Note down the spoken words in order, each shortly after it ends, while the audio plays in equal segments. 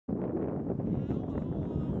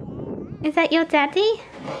Is that your daddy?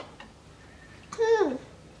 Give me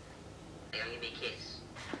a kiss.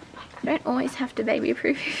 You don't always have to baby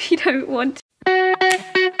proof if you don't want to.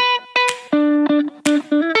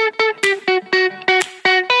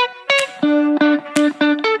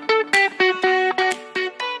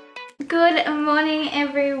 Good morning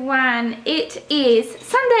everyone. It is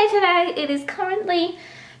Sunday today. It is currently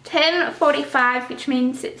 10:45, which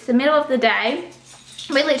means it's the middle of the day.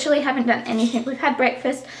 We literally haven't done anything. We've had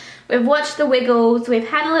breakfast, we've watched the Wiggles, we've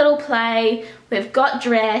had a little play, we've got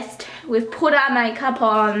dressed, we've put our makeup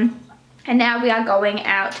on, and now we are going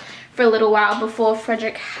out for a little while before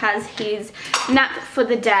Frederick has his nap for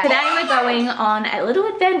the day. Today we're going on a little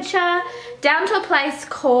adventure down to a place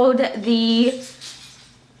called the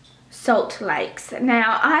Salt Lakes.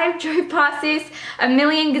 Now, I've drove past this a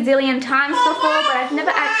million gazillion times before, but I've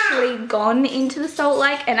never actually gone into the Salt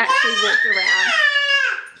Lake and actually walked around.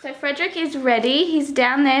 So Frederick is ready. He's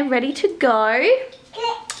down there ready to go.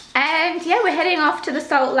 And yeah, we're heading off to the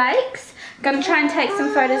Salt Lakes. I'm gonna try and take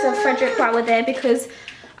some photos of Frederick while we're there because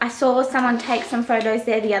I saw someone take some photos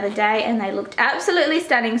there the other day and they looked absolutely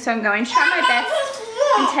stunning. So I'm going to try my best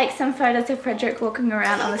and take some photos of Frederick walking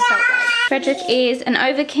around on the Salt Lake. Frederick is an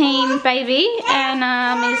overkeen baby and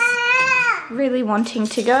is really wanting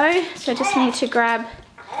to go. So I just need to grab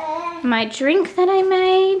my drink that I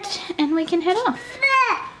made and we can head off.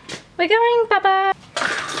 We're going, Baba.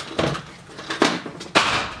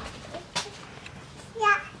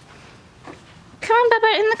 Come on, Baba,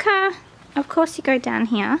 in the car. Of course you go down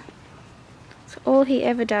here. That's all he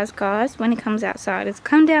ever does, guys, when he comes outside is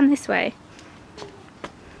come down this way.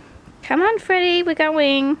 Come on, Freddie, we're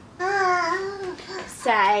going.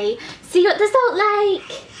 Say, see you at the Salt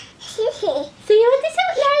Lake. See you at the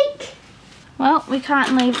Salt Lake. Well, we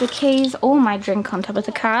can't leave the keys or my drink on top of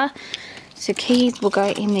the car. So keys will go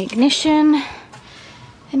in the ignition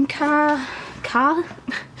and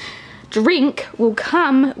drink will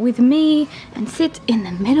come with me and sit in the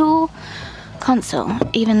middle console,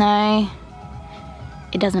 even though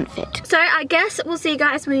it doesn't fit. So I guess we'll see you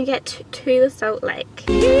guys when we get to the Salt Lake.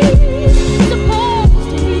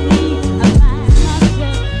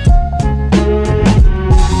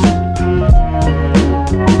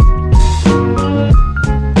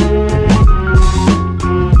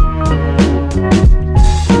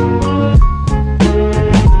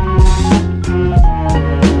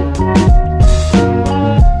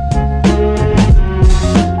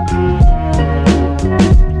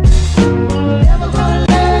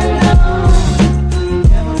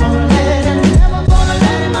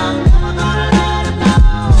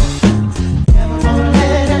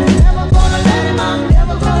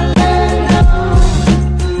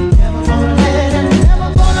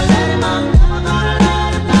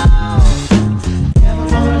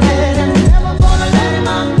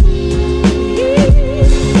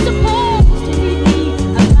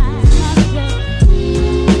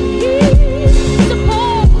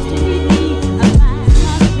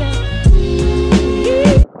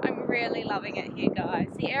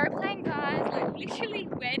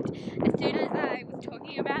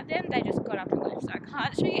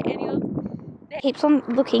 Keeps on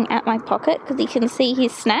looking at my pocket because he can see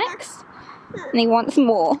his snacks and he wants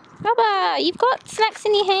more. Baba, you've got snacks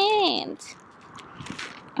in your hand.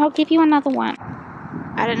 I'll give you another one.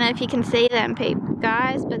 I don't know if you can see them,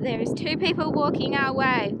 guys, but there is two people walking our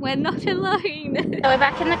way. We're not alone. So we're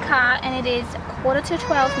back in the car and it is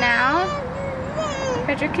 11:45 now.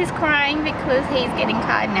 Frederick is crying because he's getting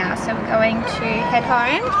tired now, so we're going to head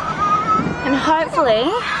home. And hopefully,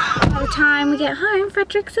 by the time we get home,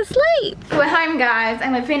 Frederick's asleep. We're home, guys,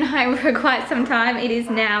 and we've been home for quite some time. It is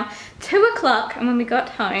now 2 o'clock, and when we got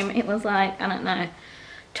home, it was like, I don't know,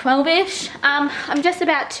 12-ish. I'm just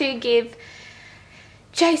about to give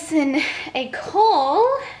Jason a call,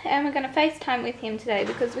 and we're gonna FaceTime with him today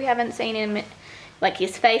because we haven't seen him, like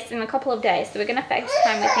his face, in a couple of days. So we're gonna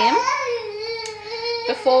FaceTime with him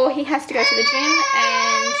before he has to go to the gym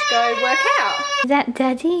and go work out. Is that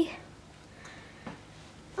Daddy?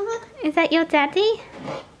 Is that your daddy?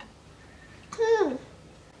 Give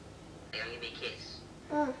me a kiss.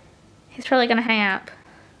 He's probably gonna hang up.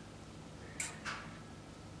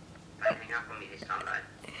 Don't hang up on me this time,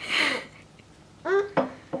 though.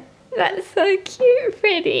 That's so cute,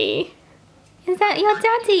 Freddie. Is that your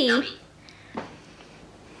daddy?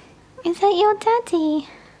 Is that your daddy?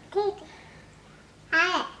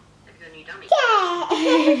 Have you got a new dummy?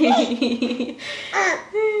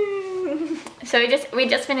 So we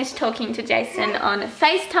just finished talking to Jason on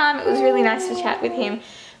FaceTime. It was really nice to chat with him.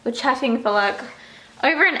 We're chatting for like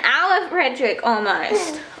over an hour, Frederick,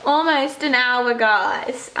 almost an hour,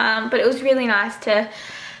 guys. But it was really nice to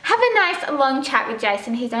have a nice long chat with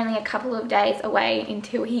Jason. He's only a couple of days away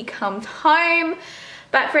until he comes home.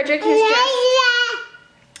 But Frederick is just...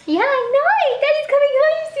 Yeah, I know. Daddy's coming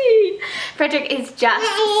home soon. Frederick is just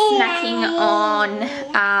snacking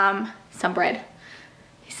on some bread.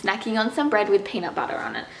 He's snacking on some bread with peanut butter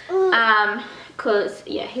on it. Because,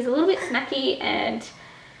 yeah, he's a little bit snacky and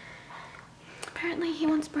apparently he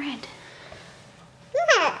wants bread.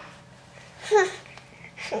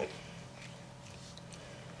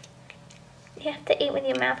 You have to eat with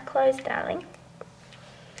your mouth closed, darling.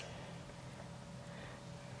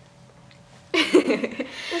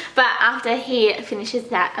 But after he finishes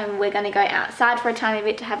that, we're going to go outside for a tiny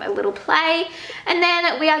bit to have a little play, and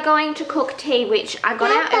then we are going to cook tea, which I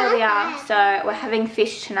got out earlier. So we're having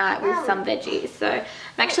fish tonight with some veggies. So I'm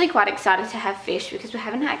actually quite excited to have fish because we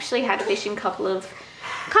haven't actually had fish in a couple of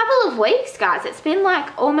weeks, guys. It's been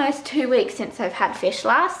like almost 2 weeks since I've had fish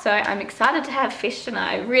last, so I'm excited to have fish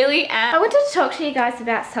tonight. I really am. I wanted to talk to you guys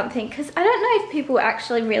about something because I don't know if people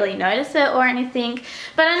actually really notice it or anything,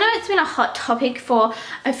 but I know it's been a hot topic for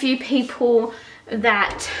a few people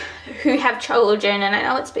who have children, and I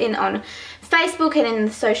know it's been on Facebook and in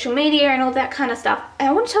the social media and all that kind of stuff. And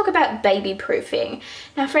I want to talk about baby proofing.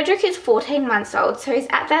 Now Frederick is 14 months old, so he's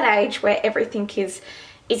at that age where everything is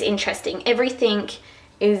interesting. Everything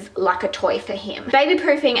is like a toy for him. Baby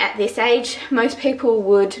proofing at this age, most people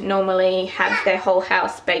would normally have their whole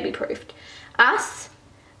house baby proofed. Us,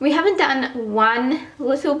 we haven't done one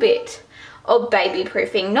little bit of baby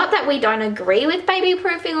proofing. Not that we don't agree with baby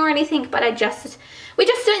proofing or anything, but we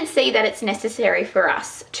just don't see that it's necessary for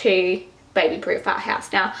us to baby proof our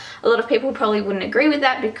house. Now, a lot of people probably wouldn't agree with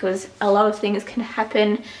that because a lot of things can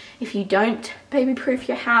happen if you don't baby proof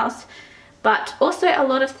your house. But also a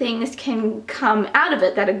lot of things can come out of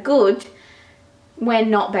it that are good when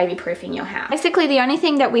not baby proofing your house. Basically, the only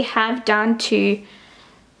thing that we have done to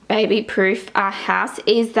baby proof our house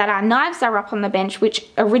is that our knives are up on the bench, which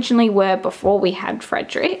originally were before we had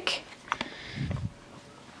Frederick.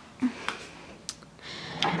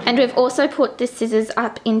 And we've also put the scissors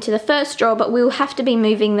up into the first drawer, but we'll have to be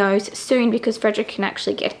moving those soon because Frederick can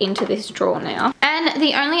actually get into this drawer now. And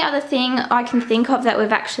the only other thing I can think of that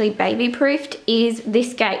we've actually baby proofed is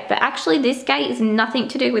this gate. But actually this gate is nothing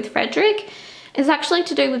to do with Frederick. It's actually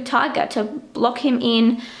to do with Tiger, to block him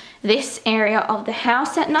in this area of the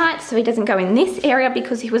house at night so he doesn't go in this area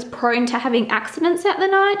because he was prone to having accidents at the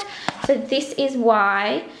night. So this is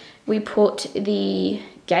why we put the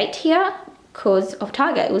gate here, because of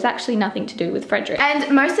Tiger. It was actually nothing to do with Frederick.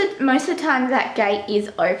 And most of the time that gate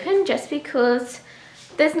is open just because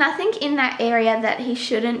there's nothing in that area that he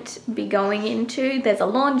shouldn't be going into. There's a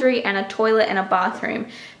laundry and a toilet and a bathroom.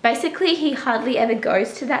 Basically, he hardly ever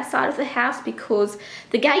goes to that side of the house because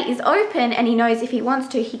the gate is open and he knows if he wants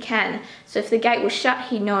to, he can. So if the gate was shut,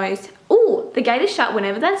 he knows, oh, the gate is shut.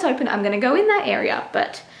 Whenever that's open, I'm going to go in that area.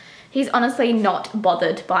 But he's honestly not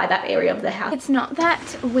bothered by that area of the house. It's not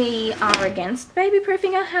that we are against baby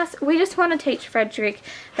proofing our house. We just want to teach Frederick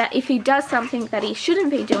that if he does something that he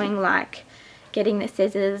shouldn't be doing, like getting the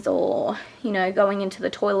scissors or, you know, going into the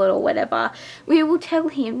toilet or whatever, we will tell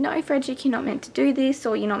him, no, Frederick, you're not meant to do this,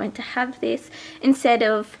 or you're not meant to have this, instead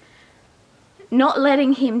of not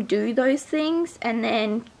letting him do those things and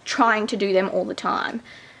then trying to do them all the time.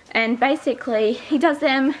 And basically he does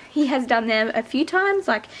them, he has done them a few times,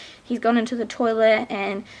 like he's gone into the toilet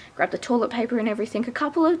and grabbed the toilet paper and everything a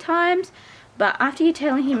couple of times, but after you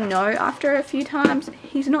tell him no after a few times,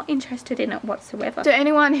 he's not interested in it whatsoever. So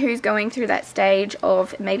anyone who's going through that stage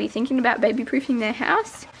of maybe thinking about baby proofing their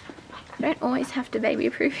house, you don't always have to baby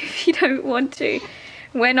proof if you don't want to.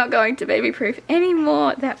 We're not going to baby proof any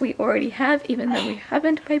more that we already have, even though we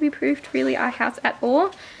haven't baby proofed really our house at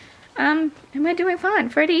all. And we're doing fine.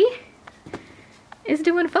 Freddie is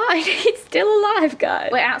doing fine. He's still alive, guys.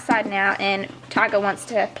 We're outside now and Tiger wants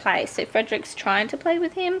to play, so Frederick's trying to play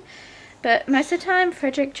with him, but most of the time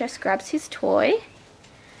Frederick just grabs his toy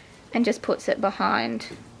and just puts it behind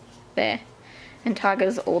there, and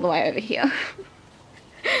Tiger's all the way over here.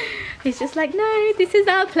 He's just like, no, this is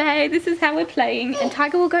our play, this is how we're playing, and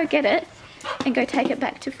Tiger will go get it and go take it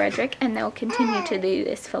back to Frederick, and they'll continue to do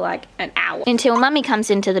this for like an hour until Mummy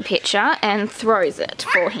comes into the picture and throws it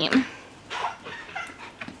for him.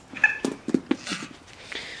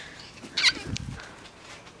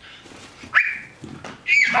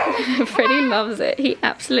 Freddie loves it. He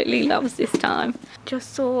absolutely loves this time.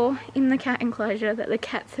 Just saw in the cat enclosure that the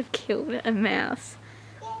cats have killed a mouse.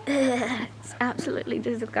 Ugh, it's absolutely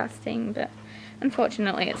disgusting, but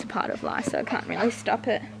unfortunately it's a part of life, so I can't really stop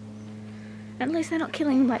it. At least they're not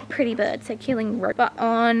killing like pretty birds, they're killing rodents. But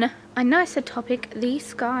on I know it's a topic. The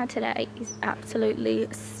sky today is absolutely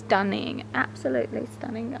stunning. Absolutely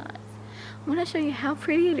stunning, guys. I want to show you how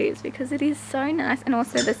pretty it is because it is so nice, and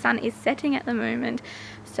also the sun is setting at the moment,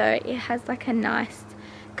 so it has like a nice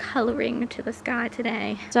colouring to the sky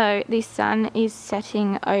today. So the sun is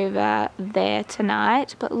setting over there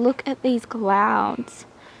tonight, but look at these clouds.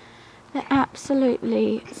 They're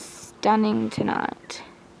absolutely stunning tonight.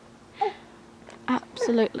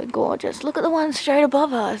 Absolutely gorgeous. Look at the ones straight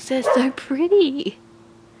above us. They're so pretty.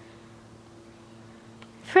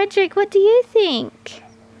 Frederick, what do you think?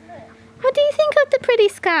 What do you think of the pretty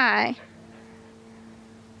sky?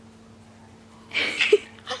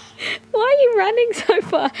 Why are you running so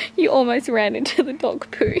far? You almost ran into the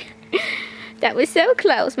dog poo. That was so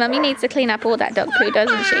close. Mummy needs to clean up all that dog poo,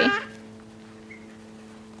 doesn't she?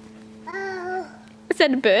 Is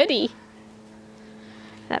that a birdie?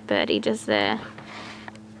 That birdie just there.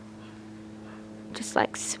 Just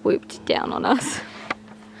like swooped down on us.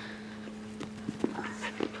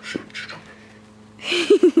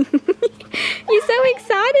 You're so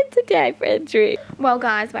excited today, Frederick. Well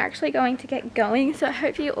guys, we're actually going to get going, so I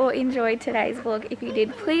hope you all enjoyed today's vlog. If you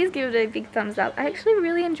did, please give it a big thumbs up. I actually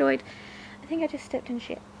really enjoyed... I think I just stepped in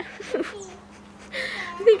shit.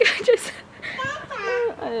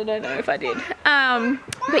 I don't know if I did.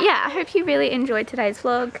 But yeah, I hope you really enjoyed today's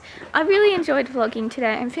vlog. I really enjoyed vlogging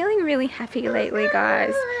today. I'm feeling really happy lately,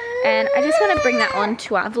 guys. And I just want to bring that on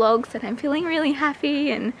to our vlogs, that I'm feeling really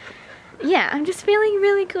happy, and yeah, I'm just feeling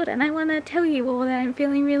really good, and I want to tell you all that I'm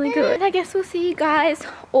feeling really good. And I guess we'll see you guys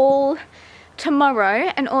all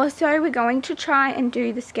tomorrow, and also we're going to try and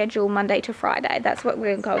do the schedule Monday to Friday. That's what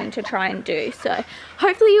we're going to try and do. So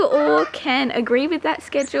hopefully you all can agree with that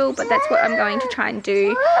schedule, but that's what I'm going to try and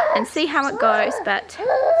do and see how it goes. But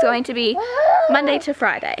it's going to be Monday to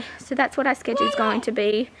Friday. So that's what our schedule is going to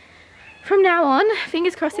be from now on.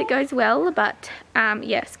 Fingers crossed it goes well, but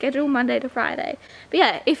yeah, schedule Monday to Friday. But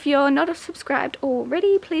yeah, if you're not subscribed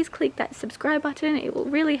already, please click that subscribe button. It will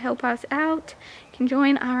really help us out. You can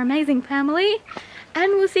join our amazing family,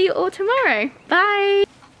 and we'll see you all tomorrow. Bye.